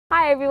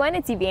Hi everyone,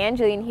 it's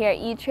Evangeline here at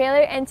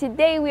eTrailer, and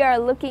today we are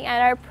looking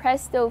at our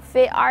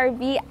Presto-Fit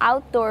RV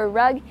outdoor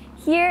rug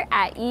here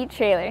at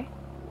eTrailer.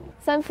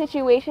 Some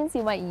situations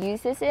you might use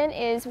this in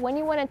is when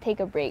you want to take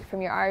a break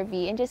from your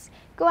RV and just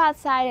go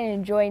outside and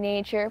enjoy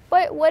nature.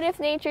 But what if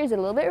nature is a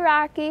little bit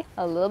rocky,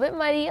 a little bit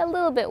muddy, a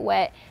little bit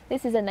wet?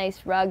 This is a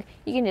nice rug.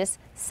 You can just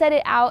set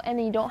it out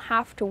and you don't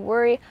have to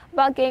worry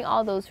about getting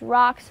all those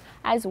rocks,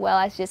 as well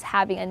as just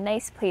having a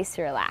nice place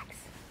to relax.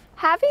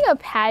 Having a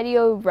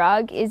patio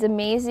rug is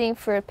amazing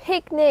for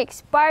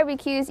picnics,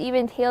 barbecues,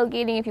 even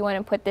tailgating if you want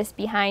to put this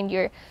behind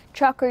your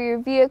truck or your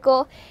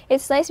vehicle.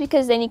 It's nice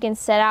because then you can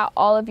set out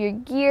all of your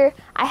gear.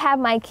 I have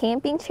my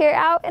camping chair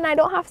out and I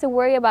don't have to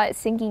worry about it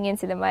sinking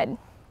into the mud.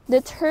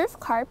 The turf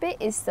carpet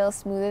is still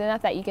smooth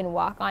enough that you can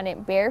walk on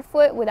it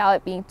barefoot without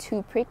it being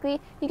too prickly.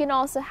 You can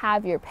also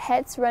have your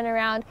pets run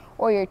around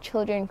or your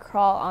children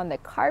crawl on the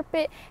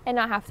carpet and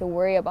not have to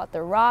worry about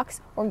the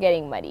rocks or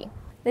getting muddy.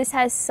 This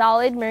has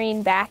solid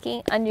marine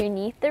backing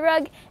underneath the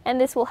rug, and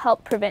this will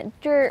help prevent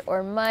dirt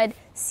or mud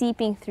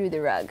seeping through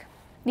the rug.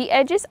 The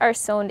edges are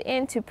sewn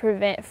in to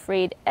prevent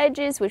frayed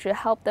edges, which will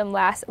help them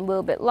last a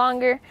little bit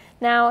longer.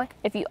 Now,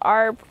 if you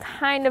are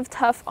kind of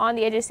tough on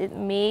the edges, it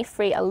may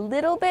fray a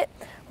little bit,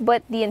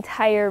 but the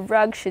entire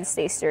rug should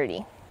stay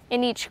sturdy.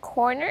 In each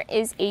corner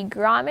is a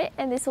grommet,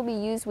 and this will be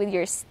used with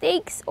your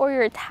stakes or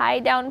your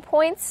tie-down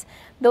points.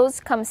 Those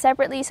come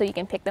separately, so you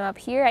can pick them up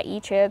here at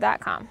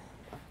etrailer.com.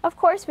 Of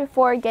course,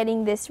 before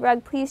getting this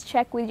rug, please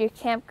check with your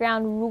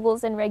campground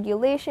rules and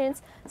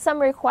regulations. Some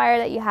require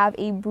that you have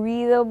a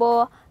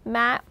breathable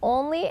mat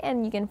only,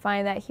 and you can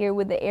find that here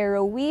with the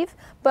arrow weave.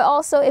 But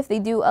also, if they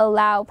do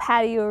allow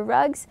patio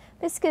rugs,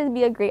 this could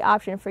be a great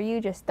option for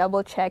you. Just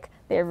double check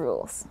their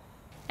rules.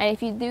 And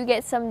if you do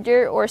get some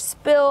dirt or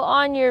spill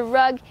on your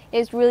rug,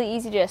 it's really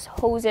easy to just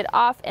hose it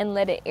off and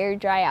let it air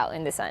dry out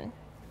in the sun.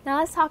 Now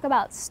let's talk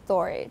about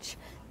storage.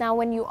 Now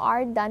when you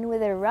are done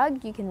with a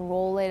rug, you can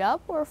roll it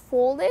up or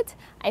fold it.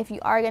 If you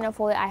are going to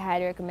fold it, I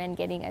highly recommend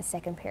getting a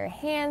second pair of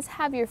hands.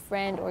 Have your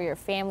friend or your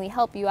family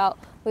help you out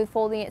with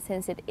folding it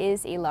since it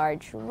is a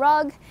large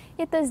rug.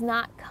 It does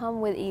not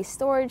come with a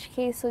storage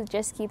case, so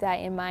just keep that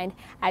in mind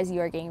as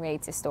you are getting ready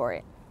to store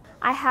it.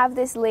 I have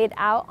this laid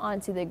out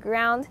onto the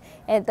ground,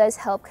 and it does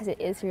help because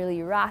it is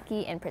really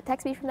rocky and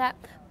protects me from that.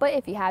 But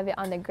if you have it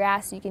on the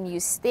grass, you can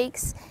use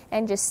stakes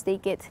and just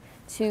stake it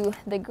to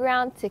the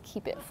ground to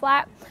keep it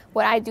flat.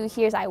 What I do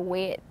here is I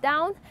weigh it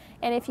down,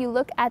 and if you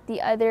look at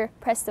the other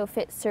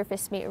Presto-Fit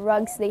Surface Mate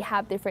rugs, they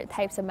have different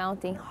types of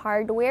mounting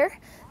hardware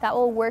that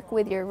will work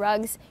with your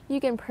rugs.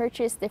 You can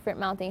purchase different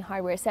mounting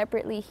hardware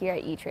separately here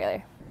at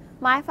eTrailer.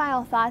 My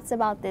final thoughts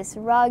about this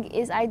rug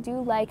is I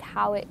do like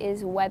how it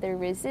is weather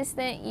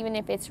resistant. Even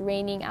if it's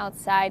raining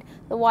outside,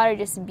 the water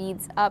just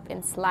beads up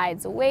and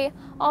slides away.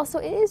 Also,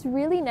 it is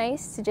really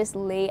nice to just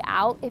lay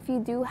out if you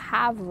do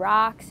have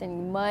rocks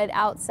and mud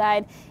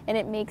outside, and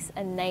it makes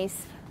a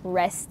nice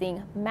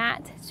resting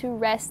mat to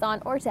rest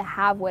on or to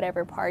have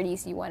whatever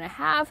parties you want to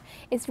have.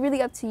 It's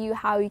really up to you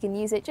how you can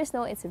use it. Just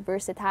know it's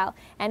versatile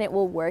and it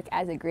will work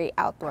as a great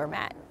outdoor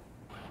mat.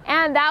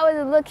 And that was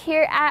a look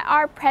here at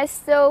our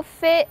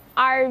Presto-Fit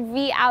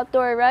RV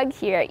outdoor rug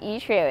here at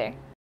eTrailer.